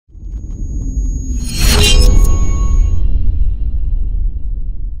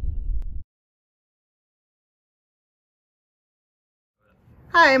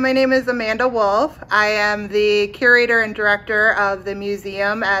Hi, my name is Amanda Wolf. I am the curator and director of the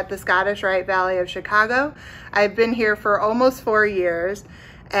museum at the Scottish Rite Valley of Chicago. I've been here for almost 4 years,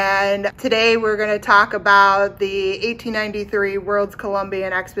 and today we're going to talk about the 1893 World's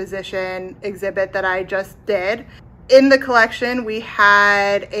Columbian Exposition exhibit that I just did. In the collection, we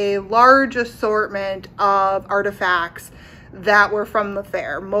had a large assortment of artifacts that were from the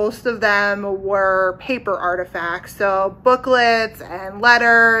fair. Most of them were paper artifacts, so booklets and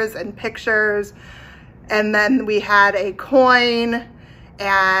letters and pictures. And then we had a coin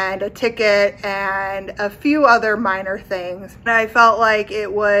and a ticket and a few other minor things. And I felt like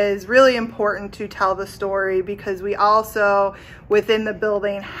it was really important to tell the story because we also, within the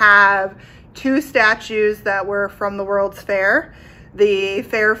building, have 2 statues that were from the World's Fair, the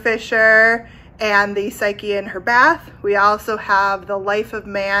Fair Fisher and the Psyche in her bath. We also have the Life of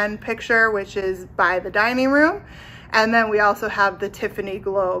Man picture, which is by the dining room. And then we also have the Tiffany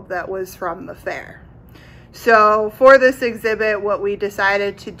globe that was from the fair. So for this exhibit, what we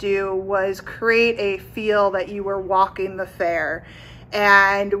decided to do was create a feel that you were walking the fair.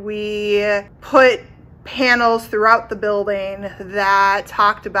 And we put panels throughout the building that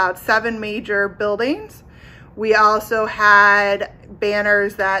talked about 7 major buildings. We also had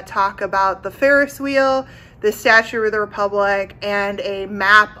banners that talk about the Ferris wheel, the Statue of the Republic, and a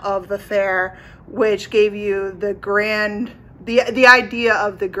map of the fair, which gave you the idea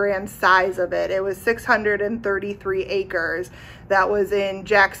of the grand size of it. It was 633 acres that was in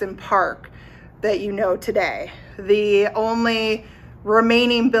Jackson Park that you know today. The only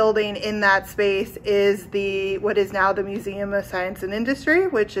remaining building in that space is what is now the Museum of Science and Industry,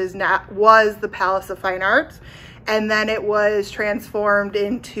 which was the Palace of Fine Arts, and then it was transformed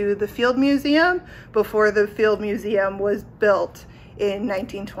into the Field Museum before the Field Museum was built in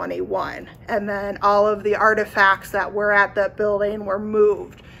 1921. And then all of the artifacts that were at that building were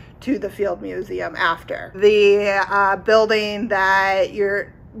moved to the Field Museum after. The building that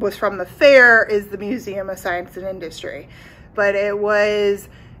was from the fair is the Museum of Science and Industry. But it was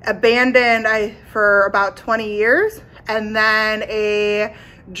abandoned for about 20 years. And then a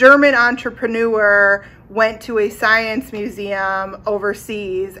German entrepreneur went to a science museum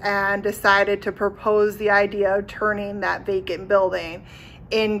overseas and decided to propose the idea of turning that vacant building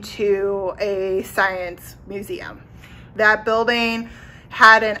into a science museum. That building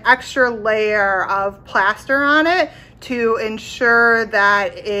had an extra layer of plaster on it to ensure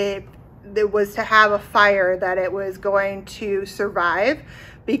that it was to have a fire, that it was going to survive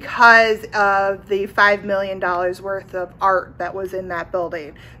because of the $5 million worth of art that was in that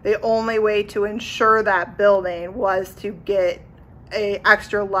building. The only way to ensure that building was to get an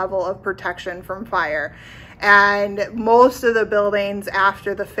extra level of protection from fire. And most of the buildings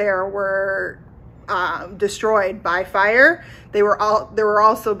after the fair were destroyed by fire. There were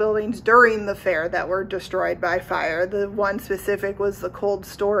also buildings during the fair that were destroyed by fire. The one specific was the cold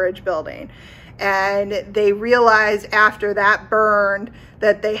storage building. And they realized after that burned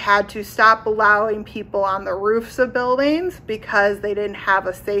that they had to stop allowing people on the roofs of buildings because they didn't have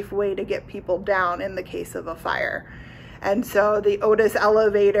a safe way to get people down in the case of a fire. And so the Otis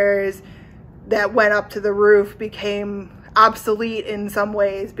elevators that went up to the roof became obsolete in some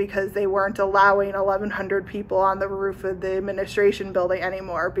ways because they weren't allowing 1,100 people on the roof of the administration building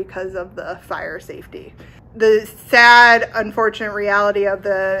anymore because of the fire safety. The sad, unfortunate reality of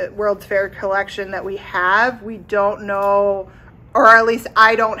the World's Fair collection that we have, we don't know, or at least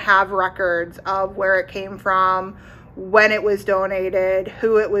I don't have records of where it came from, when it was donated,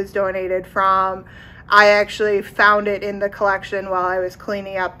 who it was donated from. I actually found it in the collection while I was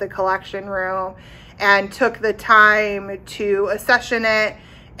cleaning up the collection room and took the time to accession it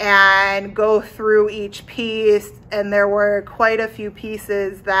and go through each piece. And there were quite a few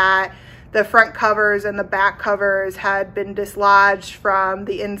pieces that the front covers and the back covers had been dislodged from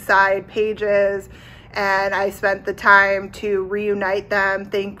the inside pages, and I spent the time to reunite them.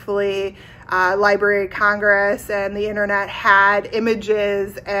 Thankfully, Library of Congress and the internet had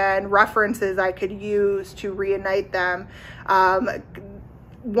images and references I could use to reunite them.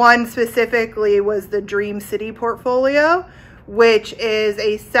 One specifically was the Dream City portfolio, which is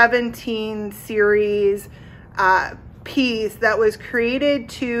a 17 series piece that was created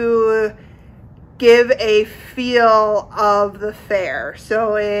to give a feel of the fair.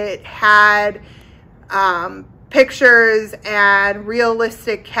 So it had pictures and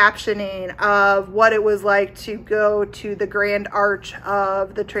realistic captioning of what it was like to go to the Grand Arch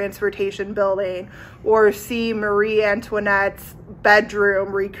of the Transportation Building or see Marie Antoinette's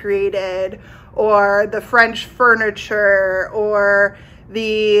bedroom recreated, or the French furniture, or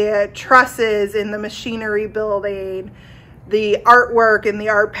the trusses in the Machinery Building. the artwork in the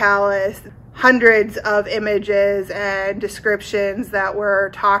art palace, hundreds of images and descriptions that were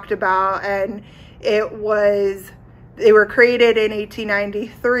talked about, and they were created in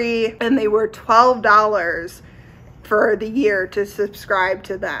 1893, and they were $12 for the year to subscribe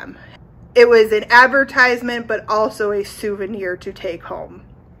to them. It was an advertisement, but also a souvenir to take home.